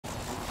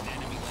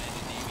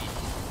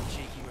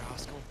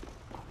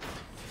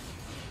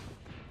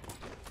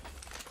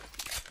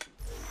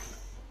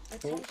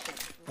Oh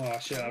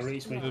shit, I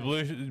reached me. The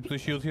blue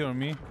shield here on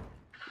me.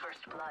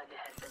 First blood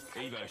has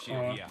been Evo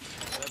shield here.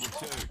 Level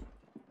 2.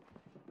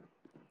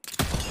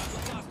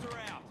 Cluster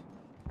out.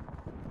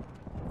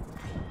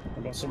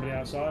 I've got somebody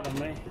outside on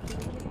me.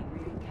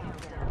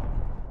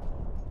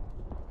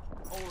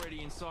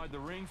 Already inside the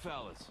ring,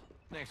 fellas.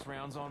 Next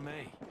round's on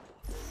me.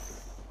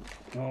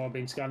 Oh, I've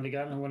been scanned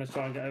again. I'm going to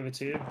try and get over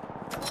to you.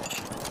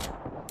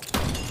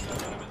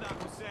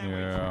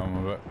 Yeah,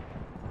 I'm a bit.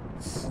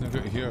 Look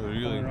at here,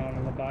 really. Going around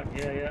on the back.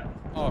 Yeah, yeah.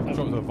 Oh, I've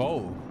dropped the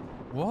vault.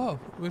 What?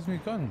 Where's my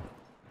gun?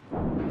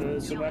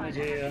 There's some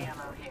energy here.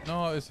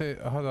 No, I had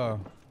a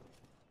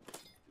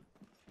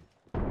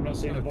I'm not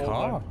seeing a ball.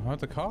 car. I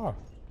had a car.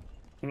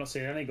 I'm not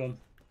seeing any gun.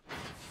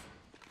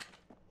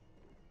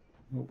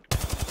 Oh,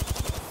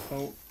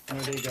 oh,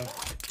 where did he go?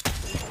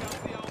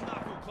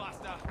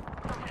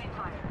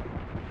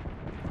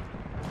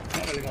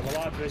 Not really got the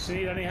light for this. Do you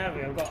need any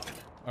heavy? I've got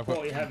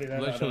 40 heavy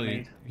there.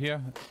 Literally,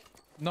 here.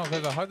 No,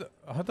 because I had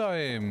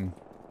a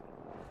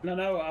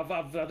No, I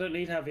don't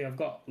need heavy. I've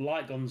got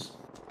light guns.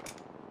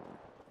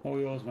 All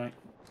yours, mate.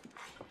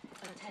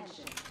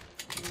 Attention.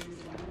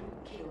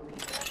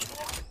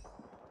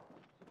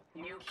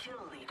 New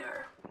kill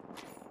leader.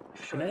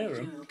 Can I hear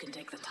him? You can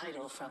take the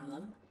title from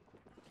them.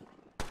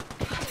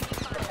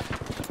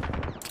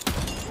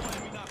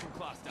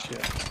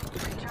 Shit.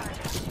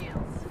 Recharging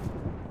shields.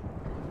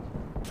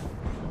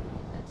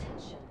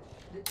 Attention.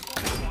 The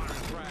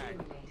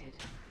eliminated.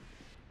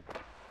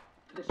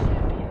 The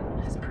champion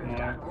has proved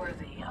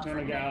unworthy of Trying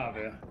to get out of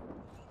here.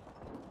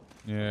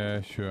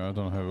 yeah, sure. I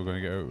don't know how we're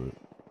gonna get out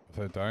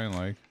without dying.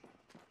 Like,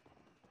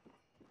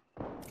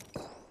 are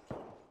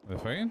they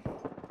fighting?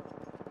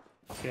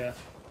 Yeah.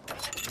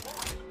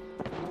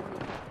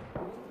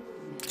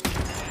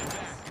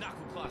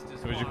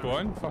 So we just go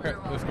in? Fuck it,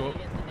 let's go. In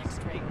the next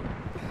ring.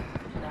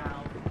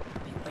 Now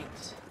we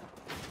wait.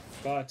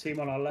 Got a team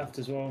on our left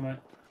as well, mate.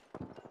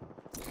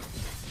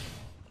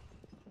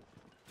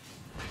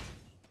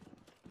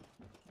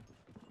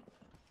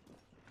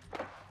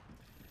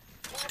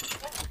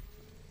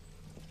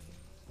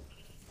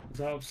 Is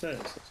that upstairs?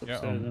 That's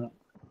upstairs, isn't it?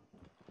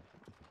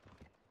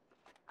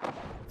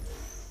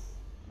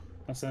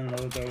 That's in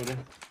another building.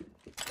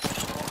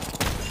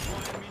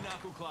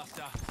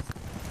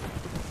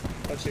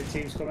 Actually,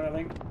 team's coming, I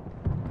think.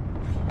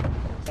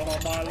 Come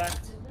on my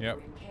left. Yep.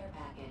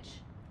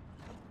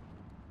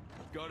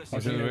 Got That's in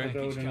the another way.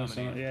 building or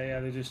something. Yeah, yeah,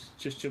 they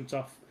just jumped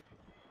off.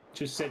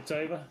 Just zipped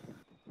over.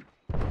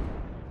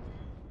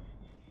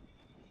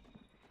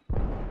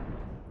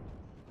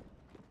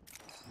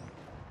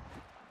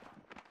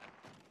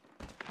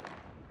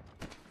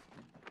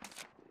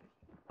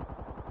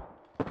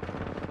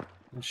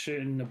 I'm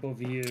shooting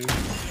above you. There's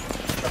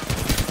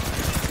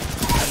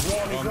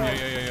one, he's one.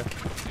 Yeah.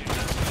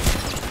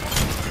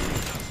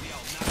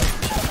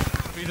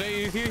 He's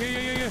like,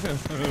 yeah.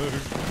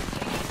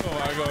 Oh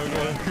my god.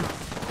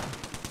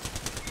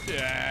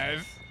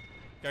 Yes.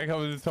 Guy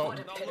coming to the top.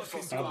 I've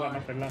got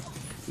nothing left.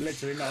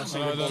 Literally not a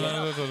single No.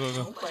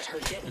 Don't let her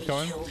get me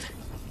Coming? killed.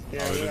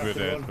 Yeah, Oh, we we're have to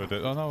dead. run. We're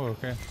dead. Oh no, we're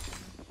okay.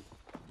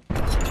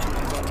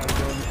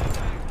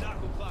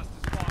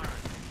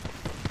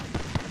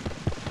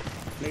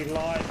 Need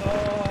light.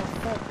 Oh,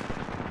 fuck.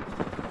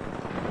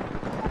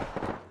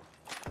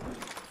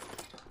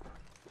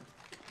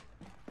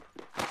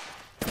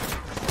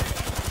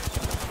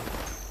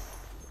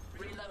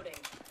 Reloading.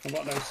 I've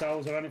got no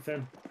cells or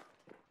anything.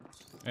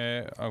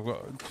 I've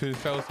got 2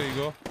 cells. There you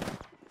go.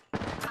 I'm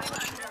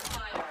under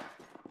fire.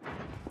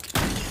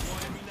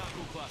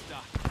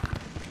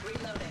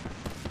 Reloading.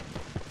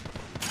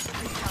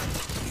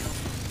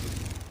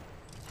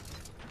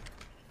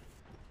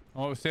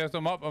 Oh, upstairs.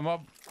 I'm up.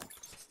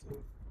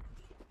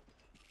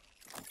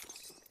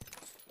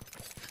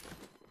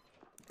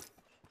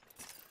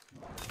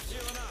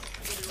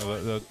 Oh,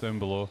 they're down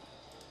below.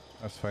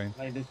 That's fine.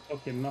 Hey, there's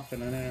fucking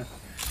nothing in here.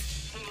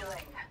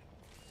 Healing.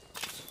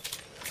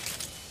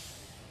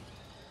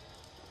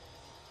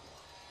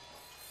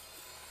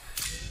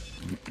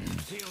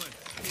 Healing.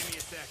 Give me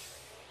a sec.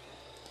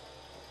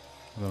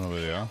 I don't know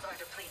where they are. Are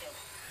depleted.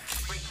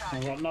 I've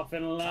Recharge. got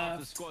nothing The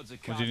left. squads are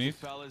What do you need?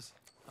 fellas.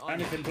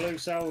 Anything blue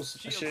cells, a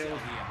Shield shield. cell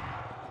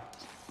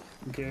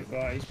here. Okay,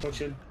 right, he's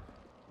pushing.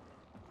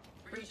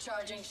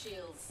 Recharging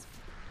shields.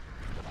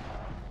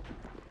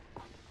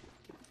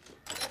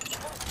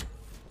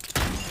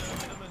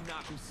 Serving them a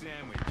knuckle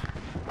sandwich.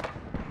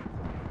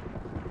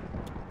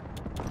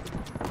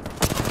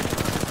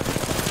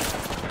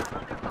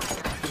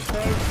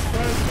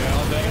 Yeah,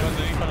 I'll die.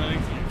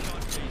 Underneath.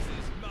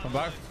 Come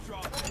back.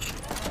 Down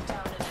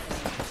an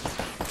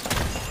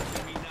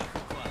enemy.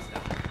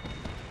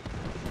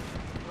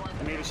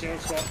 I need a shield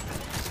swap.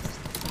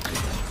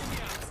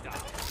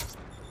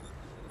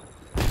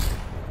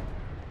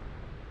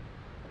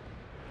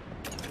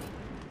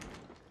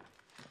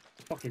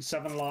 Fucking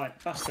 7 light.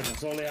 Bastard,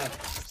 that's all he had.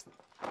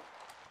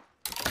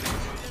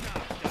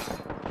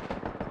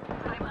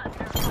 I'm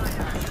under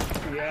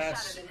fire.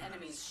 Yes. Shattered an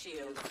enemy's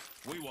shield.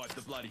 We wiped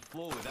the bloody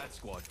floor with that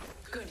squad.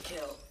 Good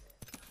kill.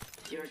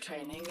 Your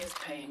training is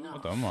paying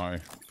off. What am I?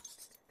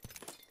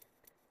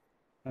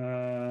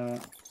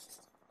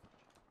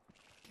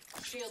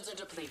 Shields are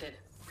depleted.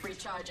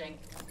 Recharging.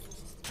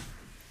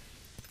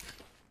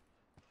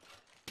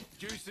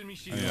 Juicing me I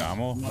shield. need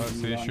ammo. That's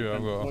the issue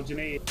I've What got. do you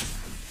need?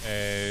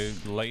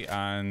 Light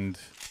and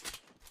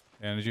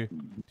energy.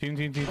 Team.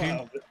 Well,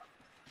 Stand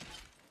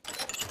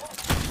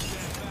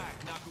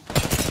back. Knuckle.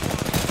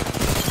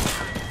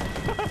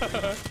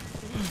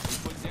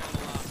 Put down the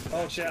last.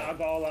 oh shit, I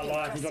got all that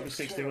life. You got me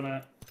 60 on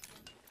it.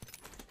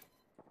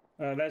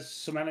 There's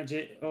some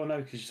energy. Oh no,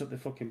 because you took the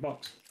fucking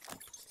box.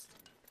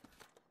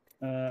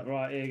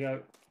 Right, here you go.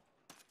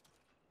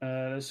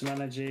 There's some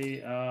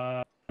energy,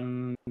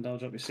 and I'll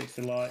drop you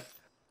 60 light.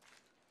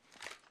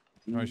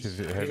 How much is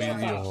it You heavy? got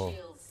a bat? Or...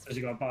 Shields. Has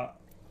you got a bat?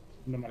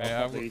 No matter,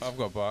 Yeah, I've got these. I've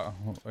got a bat.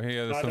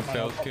 Here, there's I some don't mind,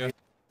 cells I've got here. these.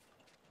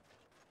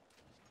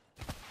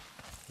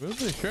 Where's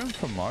the shooting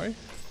from, Murray?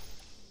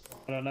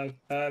 I don't know.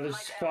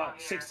 There's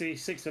quite 60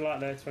 light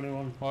there,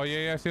 21. Oh,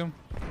 yeah, I see him.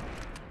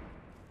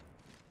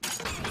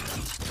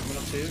 Coming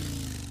up to you.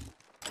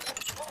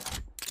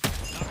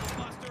 Knuckle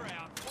cluster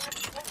out.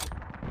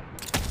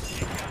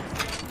 Here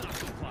comes the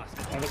knuckle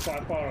cluster. Oh, they're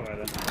quite far away then.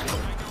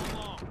 Ain't no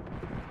long.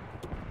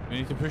 We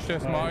need to push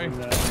this, Right, Murray. and,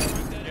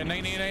 Yeah,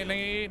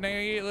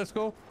 98, let's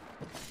go.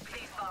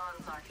 These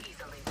bonds aren't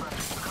easily broken.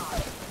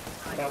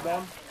 Got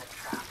one. In a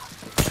trap.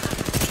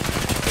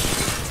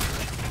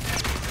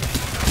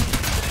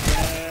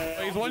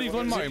 He's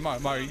one,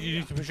 Murray, you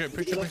need to push it,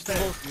 push it. You Yeah,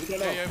 don't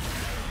know. yeah.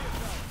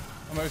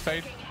 I'm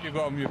outside. You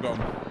got him.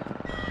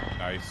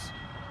 Nice.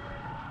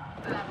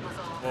 That was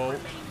all Whoa. that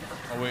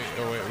remained of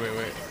the Oh,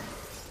 wait. Right,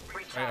 I'm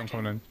Recharging.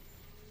 coming in.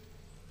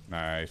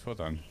 Nice, well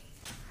done.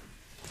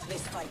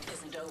 This fight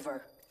isn't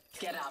over.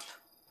 Get up.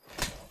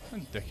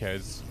 And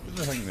dickheads. Who do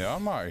they think they are,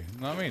 Murray?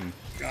 You know what I mean?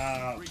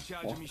 Ah,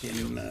 Recharging me fucking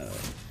shield.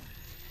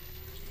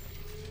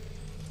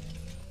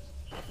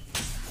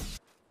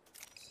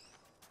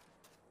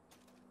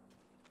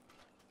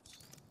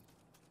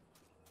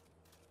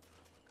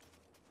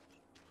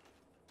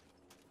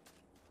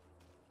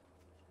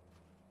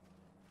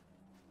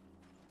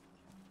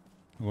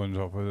 I'm going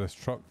top of this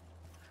truck.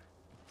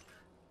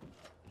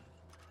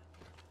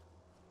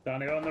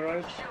 Down here on the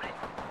road. Shooting.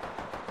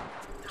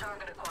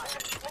 Target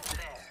acquired.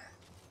 There.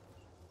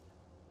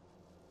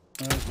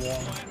 There's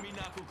one. Enemy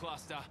knuckle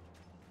cluster.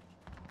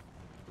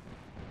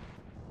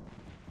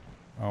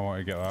 I want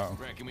to get that.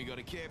 Reckon we got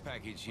a care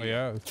package Oh, here.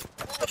 yeah.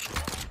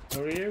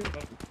 Where are you?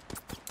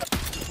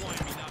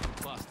 Deploying me knuckle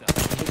cluster.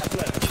 Just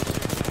split.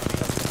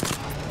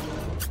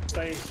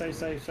 Stay.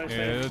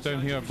 Yeah, they're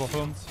down here, both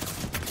of them.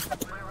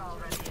 We're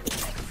already in the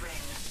next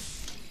ring.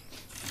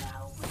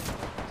 Now we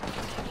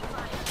taking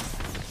fire.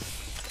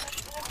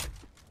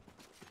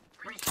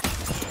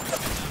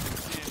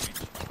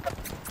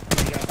 You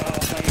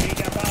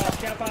get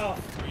off. Get off.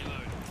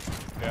 Reload.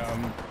 Yeah,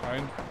 I'm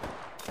fine.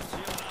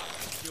 Shield up.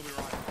 You'll be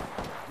right.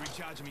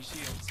 Recharging me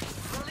shields.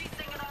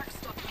 Releasing an arc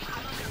stop.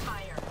 I'm under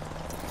fire.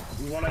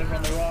 We want over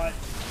on the right.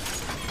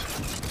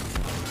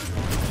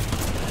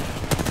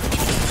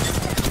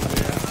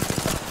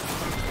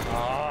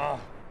 Ah!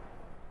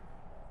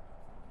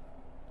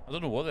 I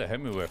don't know what they hit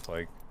me with,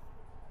 like.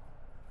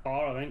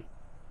 Car, I think.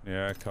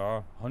 Yeah,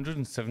 car.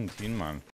 117, man.